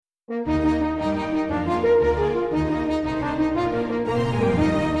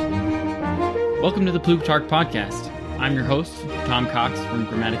Welcome to the Plutarch Podcast. I'm your host, Tom Cox from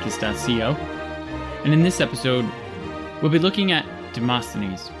Grammaticus.co, and in this episode, we'll be looking at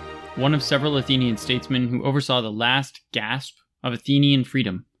Demosthenes, one of several Athenian statesmen who oversaw the last gasp of Athenian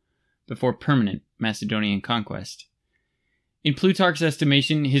freedom before permanent Macedonian conquest. In Plutarch's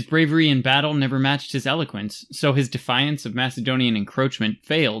estimation, his bravery in battle never matched his eloquence, so his defiance of Macedonian encroachment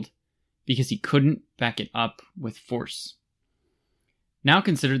failed because he couldn't back it up with force. Now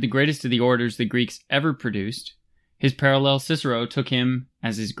considered the greatest of the orators the Greeks ever produced, his parallel Cicero took him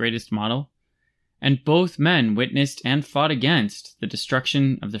as his greatest model, and both men witnessed and fought against the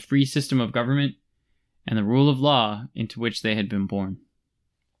destruction of the free system of government and the rule of law into which they had been born.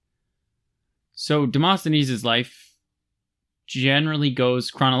 So Demosthenes' life generally goes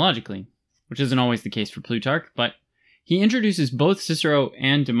chronologically, which isn't always the case for Plutarch, but he introduces both Cicero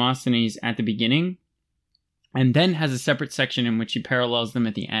and Demosthenes at the beginning, and then has a separate section in which he parallels them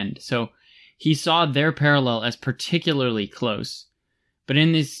at the end. So he saw their parallel as particularly close. But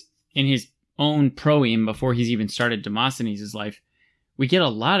in his own proem, before he's even started Demosthenes' life, we get a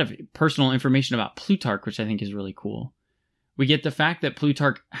lot of personal information about Plutarch, which I think is really cool. We get the fact that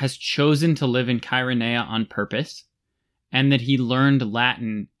Plutarch has chosen to live in Chaeronea on purpose, and that he learned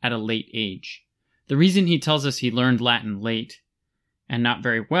Latin at a late age. The reason he tells us he learned Latin late and not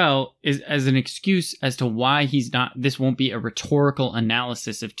very well is as an excuse as to why this won't be a rhetorical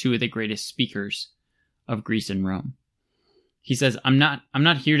analysis of two of the greatest speakers of Greece and Rome. He says, I'm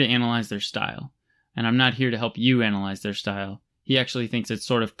not here to analyze their style, and I'm not here to help you analyze their style. He actually thinks it's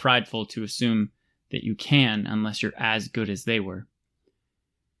sort of prideful to assume that you can unless you're as good as they were.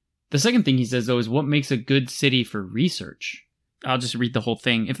 The second thing he says, though, is what makes a good city for research. I'll just read the whole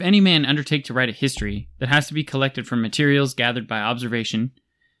thing. If any man undertake to write a history that has to be collected from materials gathered by observation,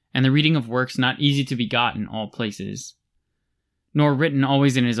 and the reading of works not easy to be got in all places, nor written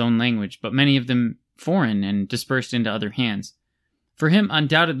always in his own language, but many of them foreign and dispersed into other hands, for him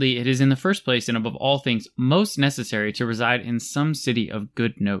undoubtedly it is in the first place and above all things most necessary to reside in some city of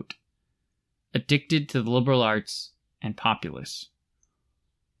good note, addicted to the liberal arts and populous.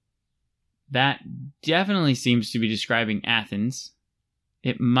 That definitely seems to be describing Athens.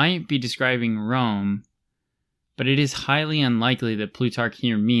 It might be describing Rome, but it is highly unlikely that Plutarch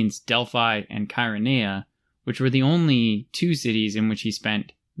here means Delphi and Chaeronea, which were the only two cities in which he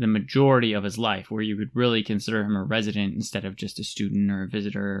spent the majority of his life, where you could really consider him a resident instead of just a student or a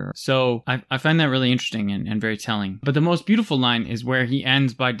visitor. So I find that really interesting and very telling. But the most beautiful line is where he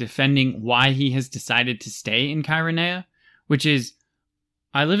ends by defending why he has decided to stay in Chaeronea, which is,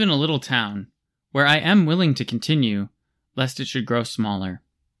 I live in a little town where I am willing to continue, lest it should grow smaller.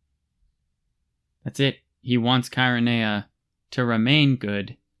 That's it. He wants Chaeronea to remain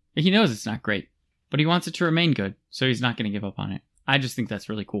good. He knows it's not great, but he wants it to remain good, so he's not going to give up on it. I just think that's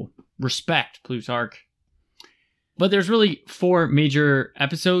really cool. Respect, Plutarch. But there's really four major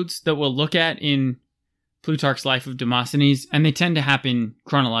episodes that we'll look at in Plutarch's life of Demosthenes, and they tend to happen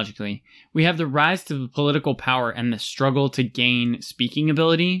chronologically. We have the rise to the political power and the struggle to gain speaking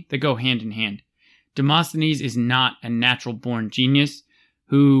ability that go hand in hand. Demosthenes is not a natural-born genius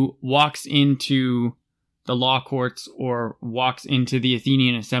who walks into the law courts or walks into the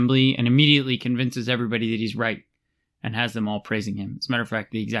Athenian assembly and immediately convinces everybody that he's right and has them all praising him. As a matter of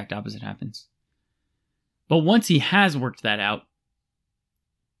fact, the exact opposite happens. But once he has worked that out,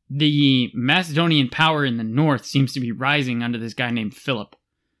 the Macedonian power in the north seems to be rising under this guy named Philip,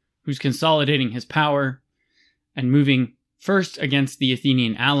 who's consolidating his power and moving first against the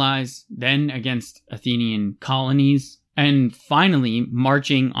Athenian allies, then against Athenian colonies, and finally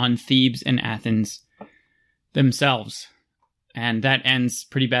marching on Thebes and Athens themselves. And that ends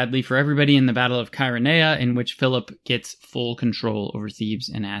pretty badly for everybody in the Battle of Chaeronea, in which Philip gets full control over Thebes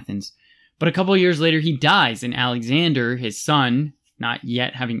and Athens. But a couple years later, he dies, and Alexander, his son, not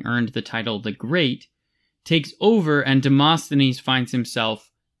yet having earned the title the Great, takes over, and Demosthenes finds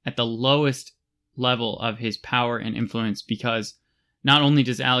himself at the lowest level of his power and influence, because not only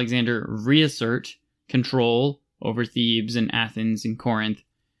does Alexander reassert control over Thebes and Athens and Corinth,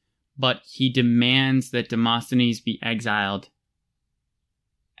 but he demands that Demosthenes be exiled.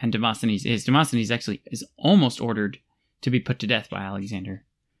 And Demosthenes actually is almost ordered to be put to death by Alexander.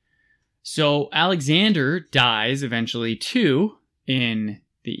 So Alexander dies eventually too in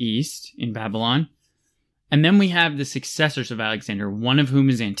the east, in Babylon. And then we have the successors of Alexander, one of whom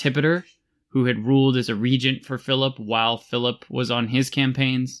is Antipater, who had ruled as a regent for Philip while Philip was on his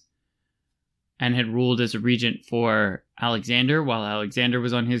campaigns, and had ruled as a regent for Alexander while Alexander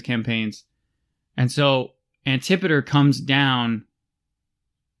was on his campaigns. And so Antipater comes down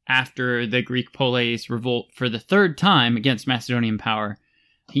after the Greek poleis revolt for the third time against Macedonian power,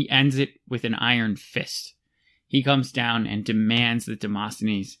 he ends it with an iron fist. He comes down and demands that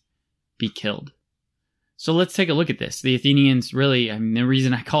Demosthenes be killed. So let's take a look at this. The Athenians really, the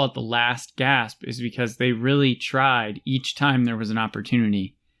reason I call it the last gasp is because they really tried each time there was an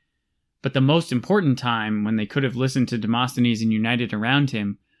opportunity. But the most important time, when they could have listened to Demosthenes and united around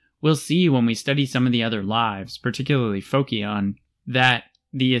him, we'll see when we study some of the other lives, particularly Phocion, that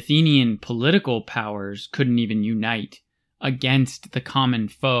the Athenian political powers couldn't even unite against the common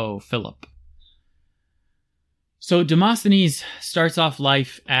foe, Philip. So Demosthenes starts off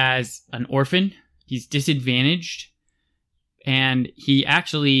life as an orphan. He's disadvantaged, and he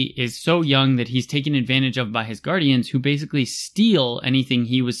actually is so young that he's taken advantage of by his guardians, who basically steal anything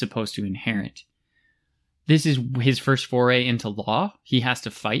he was supposed to inherit. This is his first foray into law. He has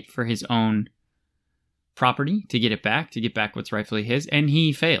to fight for his own property to get back what's rightfully his, and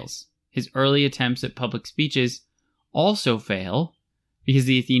he fails. His early attempts at public speeches also fail because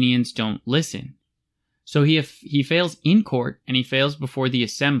the Athenians don't listen. So he fails in court, and he fails before the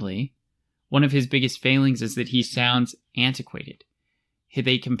assembly. One of his biggest failings is that he sounds antiquated.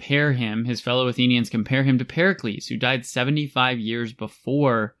 They compare him, his fellow Athenians compare him to Pericles, who died 75 years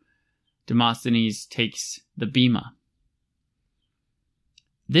before Demosthenes takes the bema.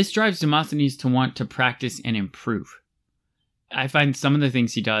 This drives Demosthenes to want to practice and improve. I find some of the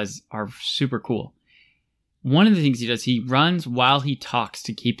things he does are super cool. One of the things he does, he runs while he talks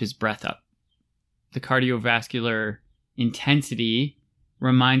to keep his breath up. The cardiovascular intensity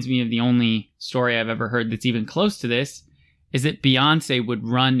reminds me of the only story I've ever heard that's even close to this, is that Beyonce would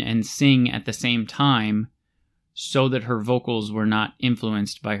run and sing at the same time so that her vocals were not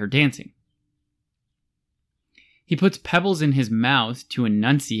influenced by her dancing. He puts pebbles in his mouth to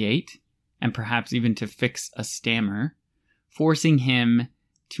enunciate, and perhaps even to fix a stammer, forcing him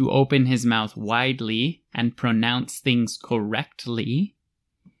to open his mouth widely and pronounce things correctly.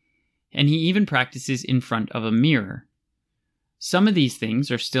 And he even practices in front of a mirror. Some of these things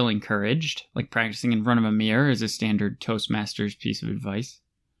are still encouraged, like practicing in front of a mirror is a standard Toastmasters piece of advice.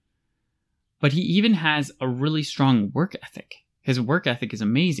 But he even has a really strong work ethic. His work ethic is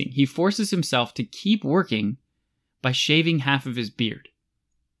amazing. He forces himself to keep working by shaving half of his beard.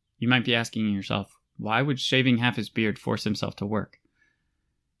 You might be asking yourself, why would shaving half his beard force himself to work?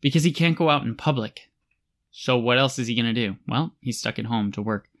 Because he can't go out in public. So what else is he going to do? Well, he's stuck at home to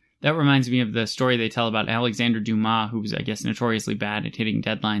work. That reminds me of the story they tell about Alexander Dumas, who was, I guess, notoriously bad at hitting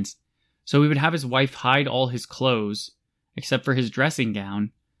deadlines. So he would have his wife hide all his clothes, except for his dressing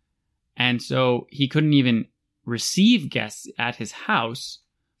gown. And so he couldn't even receive guests at his house,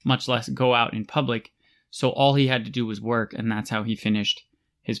 much less go out in public. So all he had to do was work, and that's how he finished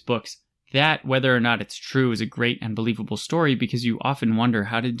his books. That, whether or not it's true, is a great and believable story, because you often wonder,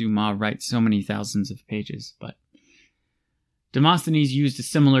 how did Dumas write so many thousands of pages? But Demosthenes used a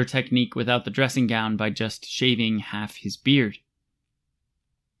similar technique without the dressing gown by just shaving half his beard.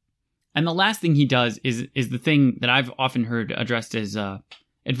 And the last thing he does is the thing that I've often heard addressed as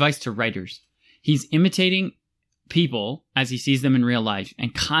advice to writers. He's imitating people as he sees them in real life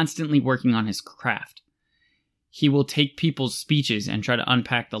and constantly working on his craft. He will take people's speeches and try to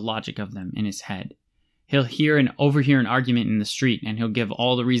unpack the logic of them in his head. He'll overhear an argument in the street, and he'll give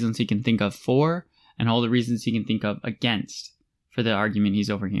all the reasons he can think of for and all the reasons he can think of against for the argument he's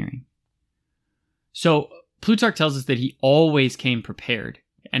overhearing. So Plutarch tells us that he always came prepared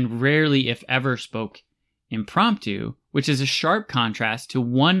and rarely, if ever, spoke impromptu, which is a sharp contrast to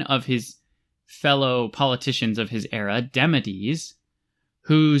one of his fellow politicians of his era, Demosthenes,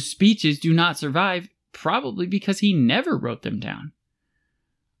 whose speeches do not survive, probably because he never wrote them down.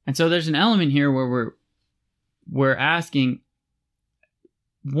 And so there's an element here where we're asking,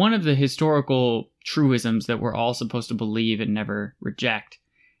 one of the historical truisms that we're all supposed to believe and never reject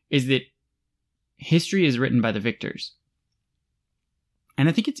is that history is written by the victors. And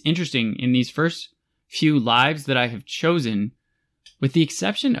I think it's interesting, in these first few lives that I have chosen, with the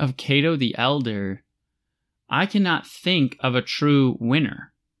exception of Cato the Elder, I cannot think of a true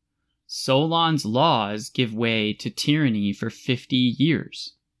winner. Solon's laws give way to tyranny for 50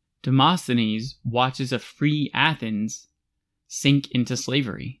 years. Demosthenes watches a free Athens sink into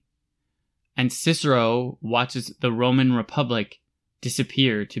slavery. And Cicero watches the Roman Republic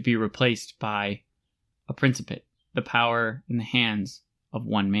disappear to be replaced by a principate, the power in the hands of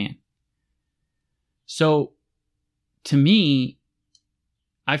one man. So, to me,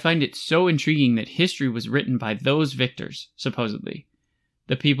 I find it so intriguing that history was written by those victors, supposedly.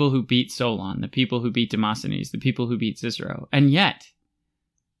 The people who beat Solon, the people who beat Demosthenes, the people who beat Cicero. And yet,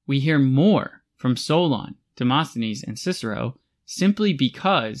 we hear more from Solon, Demosthenes, and Cicero simply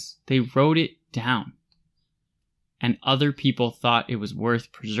because they wrote it down. And other people thought it was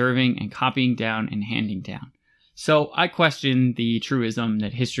worth preserving and copying down and handing down. So I question the truism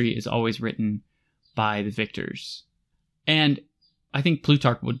that history is always written by the victors. And I think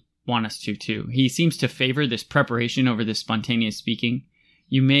Plutarch would want us to too. He seems to favor this preparation over this spontaneous speaking.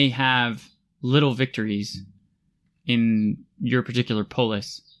 You may have little victories in your particular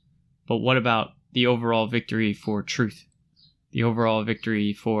polis, but what about the overall victory for truth? The overall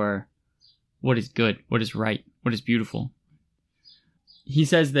victory for what is good, what is right, what is beautiful. He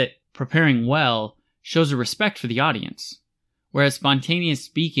says that preparing well shows a respect for the audience, whereas spontaneous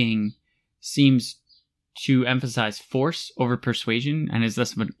speaking seems to emphasize force over persuasion and is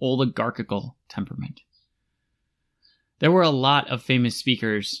thus of an oligarchical temperament. There were a lot of famous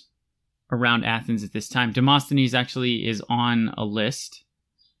speakers around Athens at this time. Demosthenes actually is on a list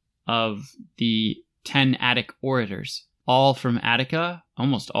of the 10 Attic orators, all from Attica,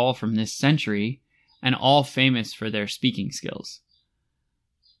 almost all from this century, and all famous for their speaking skills.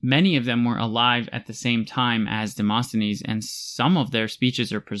 Many of them were alive at the same time as Demosthenes, and some of their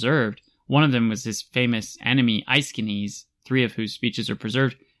speeches are preserved. One of them was his famous enemy, Aeschines, 3 of whose speeches are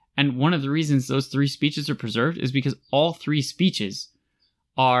preserved. And one of the reasons those 3 speeches are preserved is because all 3 speeches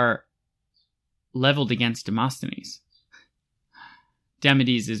are leveled against Demosthenes.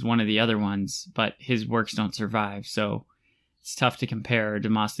 Demosthenes is one of the other ones, but his works don't survive, so it's tough to compare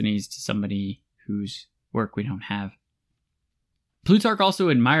Demosthenes to somebody whose work we don't have. Plutarch also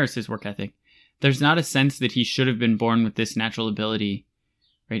admires his work ethic. There's not a sense that he should have been born with this natural ability.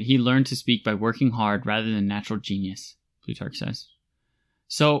 Right? He learned to speak by working hard rather than natural genius, Plutarch says.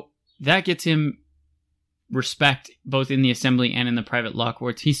 So that gets him respect both in the assembly and in the private law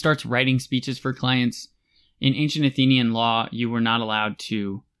courts. He starts writing speeches for clients. In ancient Athenian law, you were not allowed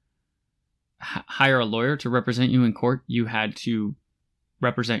to hire a lawyer to represent you in court. You had to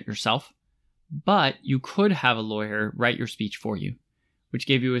represent yourself. But you could have a lawyer write your speech for you, which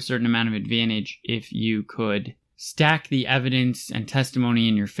gave you a certain amount of advantage if you could stack the evidence and testimony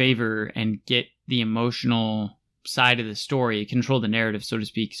in your favor and get the emotional side of the story, control the narrative, so to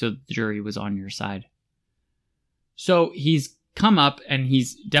speak, so the jury was on your side. So he's come up and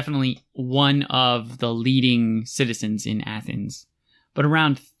he's definitely one of the leading citizens in Athens. But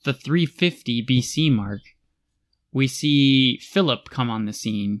around the 350 BC mark, we see Philip come on the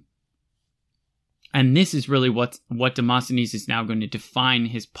scene. And this is really what Demosthenes is now going to define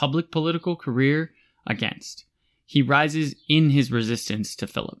his public political career against. He rises in his resistance to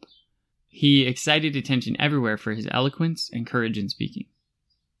Philip. He excited attention everywhere for his eloquence and courage in speaking.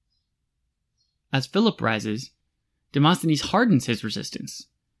 As Philip rises, Demosthenes hardens his resistance.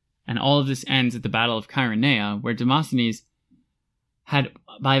 And all of this ends at the Battle of Chaeronea, where Demosthenes had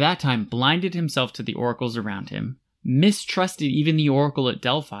by that time blinded himself to the oracles around him, mistrusted even the oracle at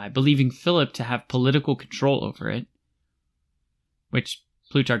Delphi, believing Philip to have political control over it, which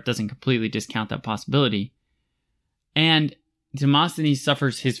Plutarch doesn't completely discount that possibility. And Demosthenes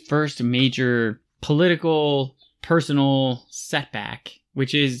suffers his first major political, personal setback,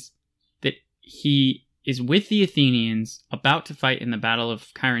 which is that he is with the Athenians about to fight in the Battle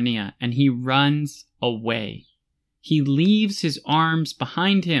of Chaeronea, and he runs away. He leaves his arms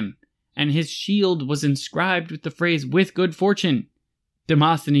behind him, and his shield was inscribed with the phrase, "with good fortune."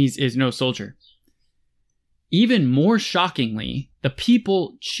 Demosthenes is no soldier. Even more shockingly, the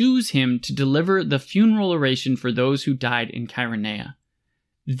people choose him to deliver the funeral oration for those who died in Chaeronea.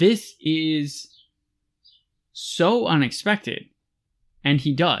 This is so unexpected, and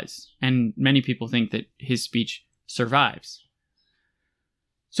he does, and many people think that his speech survives.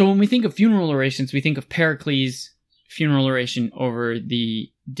 So when we think of funeral orations, we think of Pericles' funeral oration over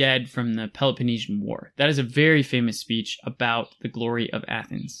the dead from the Peloponnesian War. That is a very famous speech about the glory of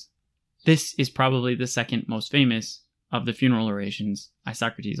Athens. This is probably the second most famous of the funeral orations.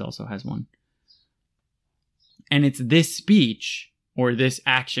 Isocrates also has one. And it's this speech, or this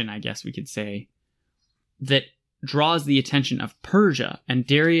action, I guess we could say, that draws the attention of Persia, and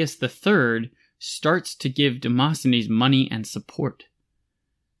Darius III starts to give Demosthenes money and support,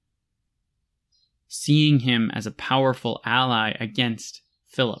 seeing him as a powerful ally against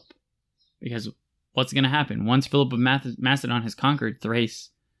Philip. Because what's going to happen? Once Philip of Macedon has conquered Thrace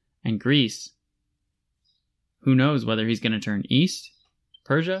and Greece, who knows whether he's going to turn east,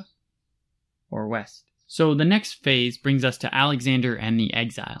 Persia, or west. So the next phase brings us to Alexander and the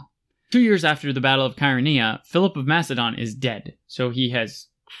exile. 2 years after the Battle of Chaeronea, Philip of Macedon is dead. So he has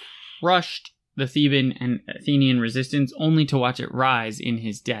crushed the Theban and Athenian resistance only to watch it rise in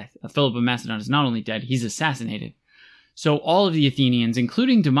his death. Philip of Macedon is not only dead, he's assassinated. So all of the Athenians,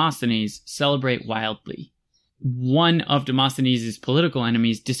 including Demosthenes, celebrate wildly. one of Demosthenes' political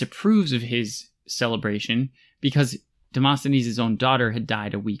enemies disapproves of his celebration because Demosthenes' own daughter had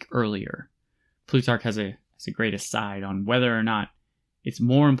died a week earlier. Plutarch has a great aside on whether or not it's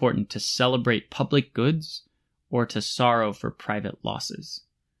more important to celebrate public goods or to sorrow for private losses,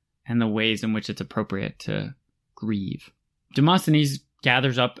 and the ways in which it's appropriate to grieve. Demosthenes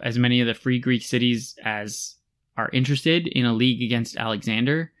gathers up as many of the free Greek cities as are interested in a league against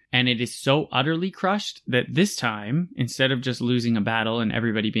Alexander, and it is so utterly crushed that this time, instead of just losing a battle and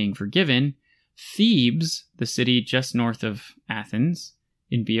everybody being forgiven, Thebes, the city just north of Athens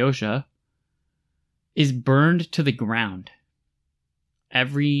in Boeotia, is burned to the ground.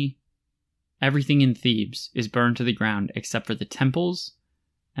 Everything in Thebes is burned to the ground except for the temples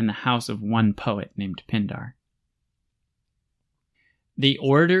and the house of one poet named Pindar. The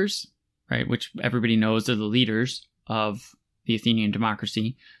orators, right, which everybody knows are the leaders of the Athenian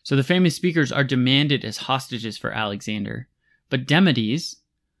democracy, so the famous speakers are demanded as hostages for Alexander. But Demosthenes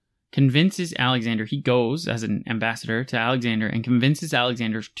convinces Alexander, he goes as an ambassador to Alexander and convinces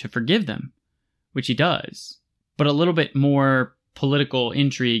Alexander to forgive them, which he does. But a little bit more political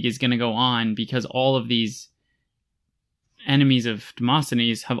intrigue is going to go on because all of these enemies of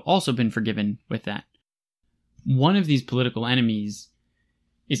Demosthenes have also been forgiven with that. One of these political enemies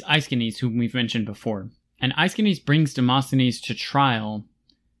is Aeschines, whom we've mentioned before. And Aeschines brings Demosthenes to trial,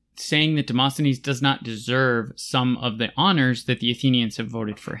 saying that Demosthenes does not deserve some of the honors that the Athenians have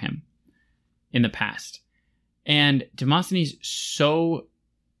voted for him in the past. And Demosthenes so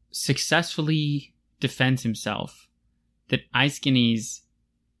successfully defends himself that Aeschines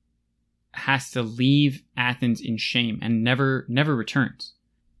has to leave Athens in shame and never returns.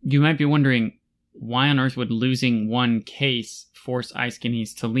 You might be wondering, why on earth would losing one case force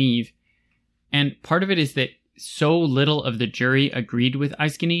Aeschines to leave? And part of it is that so little of the jury agreed with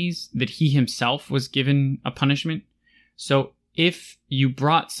Aeschines that he himself was given a punishment. So if you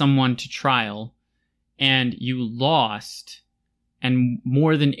brought someone to trial and you lost, and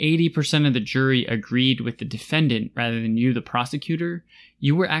more than 80% of the jury agreed with the defendant rather than you, the prosecutor,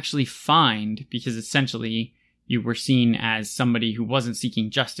 you were actually fined because essentially you were seen as somebody who wasn't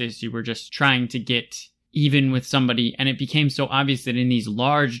seeking justice. You were just trying to get even with somebody. And it became so obvious that in these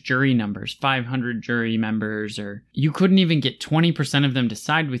large jury numbers, 500 jury members, or you couldn't even get 20% of them to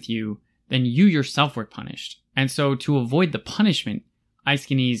side with you, then you yourself were punished. And so to avoid the punishment,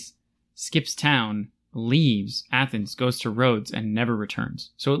 Aeschines skips town, leaves Athens, goes to Rhodes, and never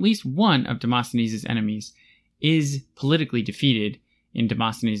returns. So at least one of Demosthenes' enemies is politically defeated in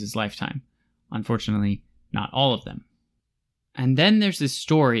Demosthenes' lifetime. Unfortunately, not all of them. And then there's this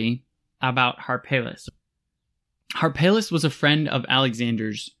story about Harpalus. Harpalus was a friend of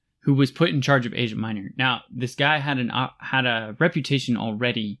Alexander's who was put in charge of Asia Minor. Now, this guy had a reputation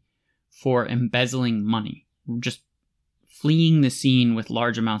already for embezzling money, just fleeing the scene with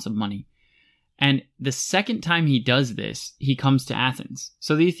large amounts of money. And the second time he does this, he comes to Athens.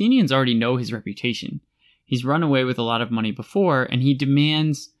 So the Athenians already know his reputation. He's run away with a lot of money before, and he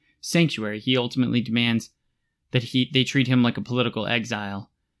demands sanctuary. He ultimately demands that they treat him like a political exile.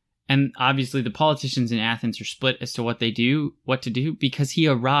 And obviously the politicians in Athens are split as to what to do, because he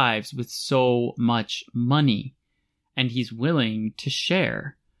arrives with so much money and he's willing to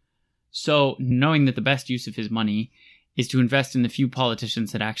share. So knowing that the best use of his money is to invest in the few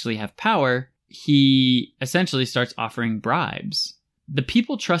politicians that actually have power, he essentially starts offering bribes. The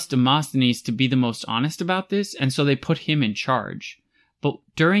people trust Demosthenes to be the most honest about this, and so they put him in charge. But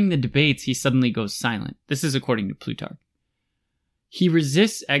during the debates, he suddenly goes silent. This is according to Plutarch. He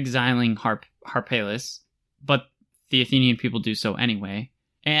resists exiling Harpalus, but the Athenian people do so anyway,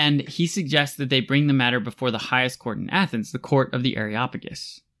 and he suggests that they bring the matter before the highest court in Athens, the court of the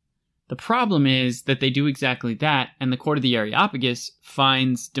Areopagus. The problem is that they do exactly that, and the court of the Areopagus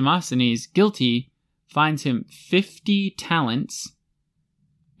finds Demosthenes guilty, fines him 50 talents,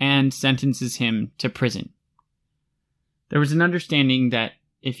 and sentences him to prison. There was an understanding that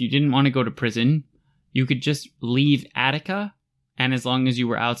if you didn't want to go to prison, you could just leave Attica, and as long as you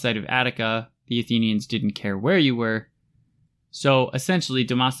were outside of Attica, the Athenians didn't care where you were. So essentially,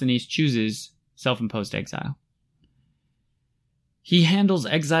 Demosthenes chooses self-imposed exile. He handles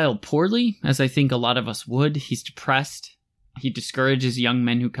exile poorly, as I think a lot of us would. He's depressed. He discourages young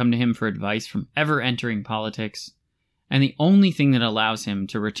men who come to him for advice from ever entering politics. And the only thing that allows him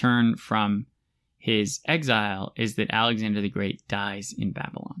to return from his exile is that Alexander the Great dies in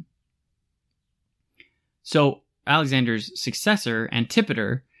Babylon. So Alexander's successor,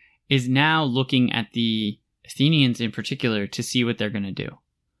 Antipater, is now looking at the Athenians in particular to see what they're going to do.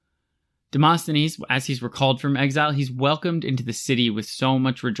 Demosthenes, as he's recalled from exile, he's welcomed into the city with so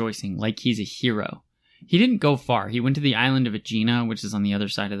much rejoicing, like he's a hero. He didn't go far. He went to the island of Aegina, which is on the other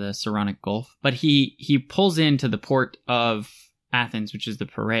side of the Saronic Gulf. But he pulls into the port of Athens, which is the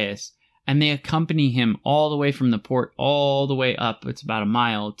Piraeus, and they accompany him all the way from the port all the way up. It's about a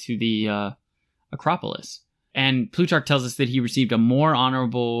mile to the Acropolis. And Plutarch tells us that he received a more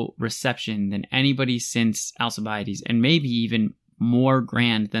honorable reception than anybody since Alcibiades, and maybe even more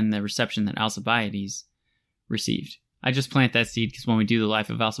grand than the reception that Alcibiades received. I just plant that seed because when we do the life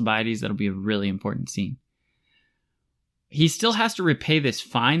of Alcibiades, that'll be a really important scene. He still has to repay this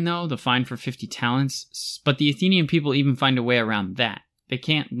fine, though, the fine for 50 talents, but the Athenian people even find a way around that. They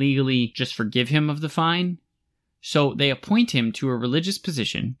can't legally just forgive him of the fine, so they appoint him to a religious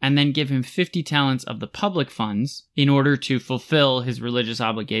position and then give him 50 talents of the public funds in order to fulfill his religious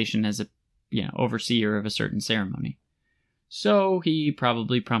obligation as a overseer of a certain ceremony. So he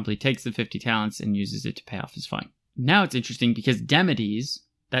probably promptly takes the 50 talents and uses it to pay off his fine. Now it's interesting because Demosthenes,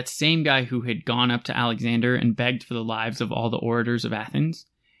 that same guy who had gone up to Alexander and begged for the lives of all the orators of Athens,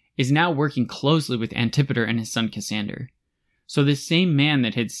 is now working closely with Antipater and his son Cassander. So this same man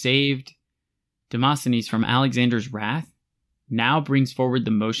that had saved Demosthenes from Alexander's wrath now brings forward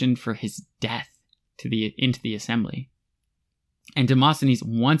the motion for his death into the assembly. And Demosthenes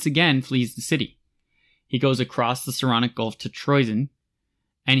once again flees the city. He goes across the Saronic Gulf to Troezen,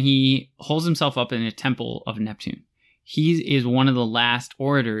 and he holds himself up in a temple of Neptune. He is one of the last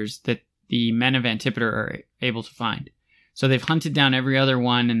orators that the men of Antipater are able to find. So they've hunted down every other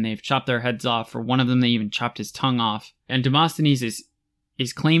one, and they've chopped their heads off. For one of them, they even chopped his tongue off. And Demosthenes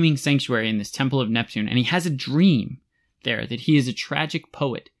is claiming sanctuary in this temple of Neptune, and he has a dream there that he is a tragic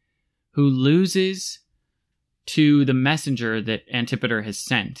poet who loses to the messenger that Antipater has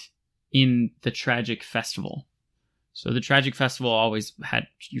sent in the tragic festival. So the tragic festival always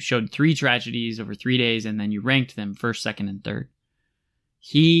you showed 3 tragedies over 3 days, and then you ranked them first, second, and third.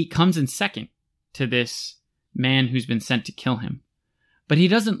 He comes in second to this man who's been sent to kill him. But he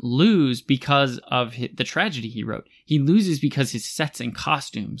doesn't lose because of the tragedy he wrote. He loses because his sets and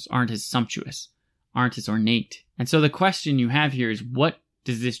costumes aren't as sumptuous, aren't as ornate. And so the question you have here is, what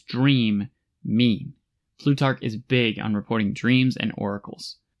does this dream mean? Plutarch is big on reporting dreams and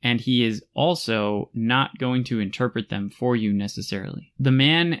oracles, and he is also not going to interpret them for you necessarily. The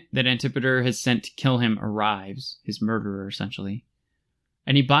man that Antipater has sent to kill him arrives, his murderer essentially,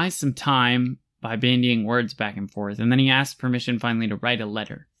 and he buys some time by bandying words back and forth, and then he asks permission finally to write a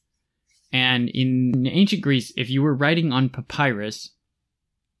letter. And in ancient Greece, if you were writing on papyrus,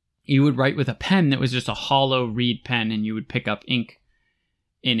 you would write with a pen that was just a hollow reed pen, and you would pick up ink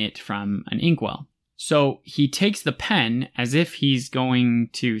in it from an inkwell. So he takes the pen as if he's going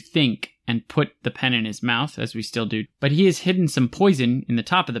to think and put the pen in his mouth, as we still do, but he has hidden some poison in the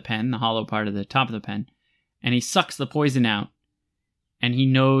top of the pen, the hollow part of the top of the pen, and he sucks the poison out, and he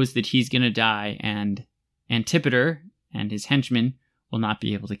knows that he's going to die, and Antipater and his henchmen will not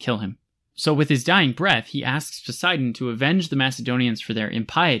be able to kill him. So with his dying breath, he asks Poseidon to avenge the Macedonians for their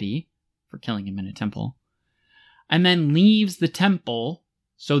impiety, for killing him in a temple, and then leaves the temple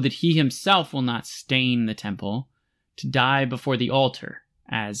so that he himself will not stain the temple, to die before the altar,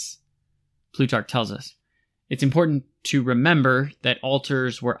 as Plutarch tells us. It's important to remember that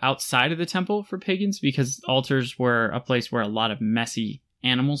altars were outside of the temple for pagans, because altars were a place where a lot of messy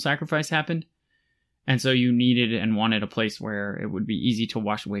animal sacrifice happened. And so you needed and wanted a place where it would be easy to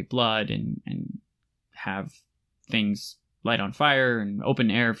wash away blood and have things light on fire and open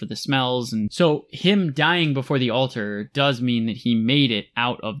air for the smells. And so him dying before the altar does mean that he made it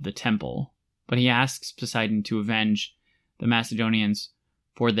out of the temple. But he asks Poseidon to avenge the Macedonians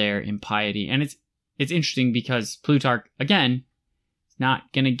for their impiety. And it's interesting because Plutarch, again, is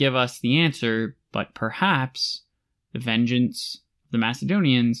not going to give us the answer, but perhaps the vengeance of the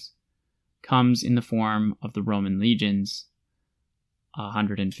Macedonians comes in the form of the Roman legions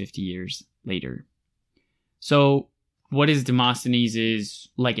 150 years later. So what is Demosthenes'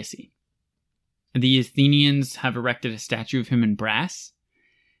 legacy? The Athenians have erected a statue of him in brass.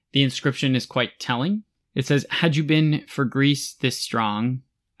 The inscription is quite telling. It says, "Had you been for Greece this strong,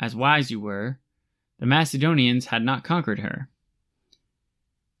 as wise you were, the Macedonians had not conquered her."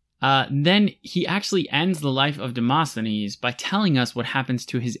 Then he actually ends the life of Demosthenes by telling us what happens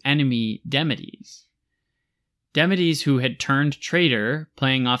to his enemy Demosthenes. Demosthenes, who had turned traitor,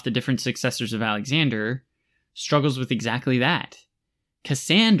 playing off the different successors of Alexander, struggles with exactly that.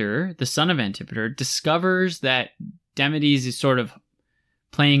 Cassander, the son of Antipater, discovers that Demosthenes is sort of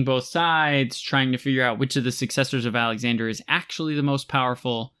playing both sides, trying to figure out which of the successors of Alexander is actually the most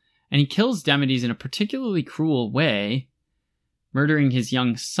powerful, and he kills Demosthenes in a particularly cruel way murdering his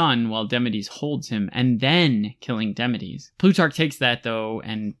young son while Demosthenes holds him, and then killing Demosthenes. Plutarch takes that, though,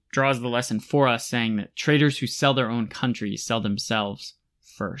 and draws the lesson for us, saying that traitors who sell their own country sell themselves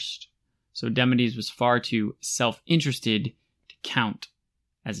first. So Demosthenes was far too self-interested to count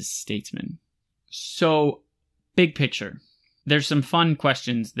as a statesman. So, big picture. There's some fun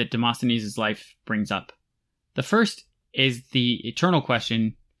questions that Demosthenes' life brings up. The first is the eternal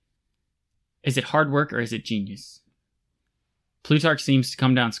question, is it hard work or is it genius? Plutarch seems to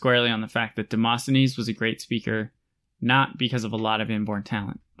come down squarely on the fact that Demosthenes was a great speaker, not because of a lot of inborn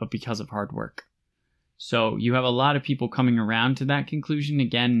talent, but because of hard work. So you have a lot of people coming around to that conclusion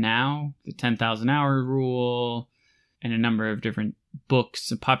again now, the 10,000 hour rule, and a number of different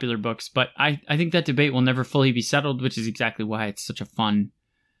books, popular books, but I think that debate will never fully be settled, which is exactly why it's such a fun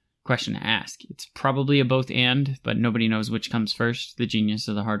question to ask. It's probably a both and, but nobody knows which comes first, the genius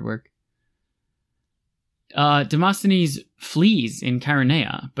or the hard work. Demosthenes flees in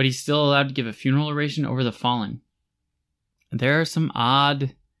Chaeronea, but he's still allowed to give a funeral oration over the fallen. There are some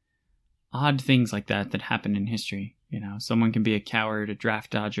odd things like that happen in history. You know, someone can be a coward, a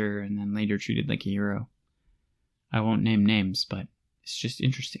draft dodger, and then later treated like a hero. I won't name names, but it's just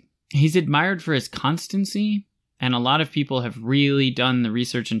interesting. He's admired for his constancy, and a lot of people have really done the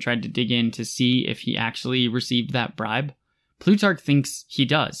research and tried to dig in to see if he actually received that bribe. Plutarch thinks he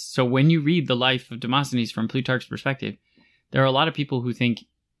does. So when you read the life of Demosthenes from Plutarch's perspective, there are a lot of people who think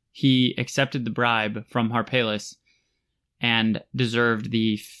he accepted the bribe from Harpalus and deserved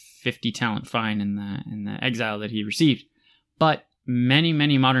the 50 talent fine in the exile that he received. But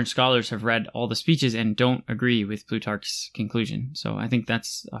many modern scholars have read all the speeches and don't agree with Plutarch's conclusion. So I think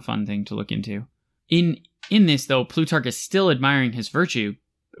that's a fun thing to look into. In this, though, Plutarch is still admiring his virtue,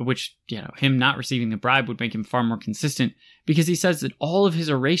 which, him not receiving the bribe would make him far more consistent, because he says that all of his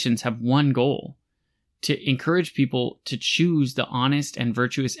orations have one goal: to encourage people to choose the honest and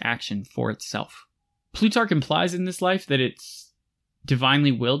virtuous action for itself. Plutarch implies in this life that it's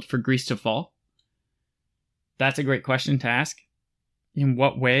divinely willed for Greece to fall. That's a great question to ask. In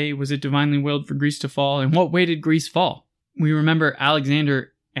what way was it divinely willed for Greece to fall? In what way did Greece fall? We remember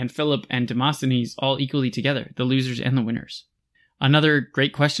Alexander and Philip and Demosthenes all equally together, the losers and the winners. Another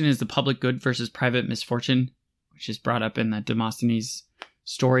great question is the public good versus private misfortune, which is brought up in the Demosthenes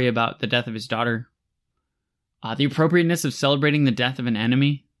story about the death of his daughter. The appropriateness of celebrating the death of an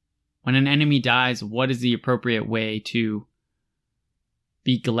enemy. When an enemy dies, what is the appropriate way to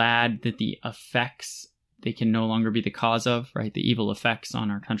be glad that the effects they can no longer be the cause of, right? The evil effects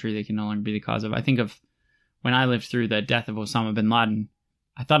on our country they can no longer be the cause of. I think of when I lived through the death of Osama bin Laden,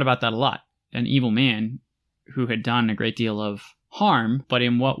 I thought about that a lot. An evil man who had done a great deal of harm, but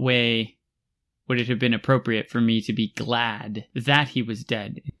in what way would it have been appropriate for me to be glad that he was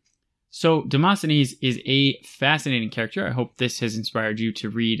dead? So Demosthenes is a fascinating character. I hope this has inspired you to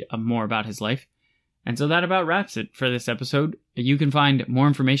read more about his life. And so that about wraps it for this episode. You can find more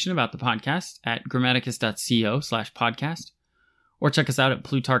information about the podcast at grammaticus.co/podcast, or check us out at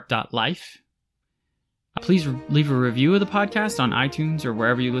plutarch.life. Please leave a review of the podcast on iTunes or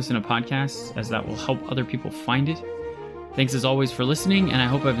wherever you listen to podcasts, as that will help other people find it. Thanks as always for listening, and I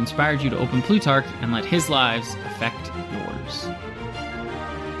hope I've inspired you to open Plutarch and let his lives affect yours.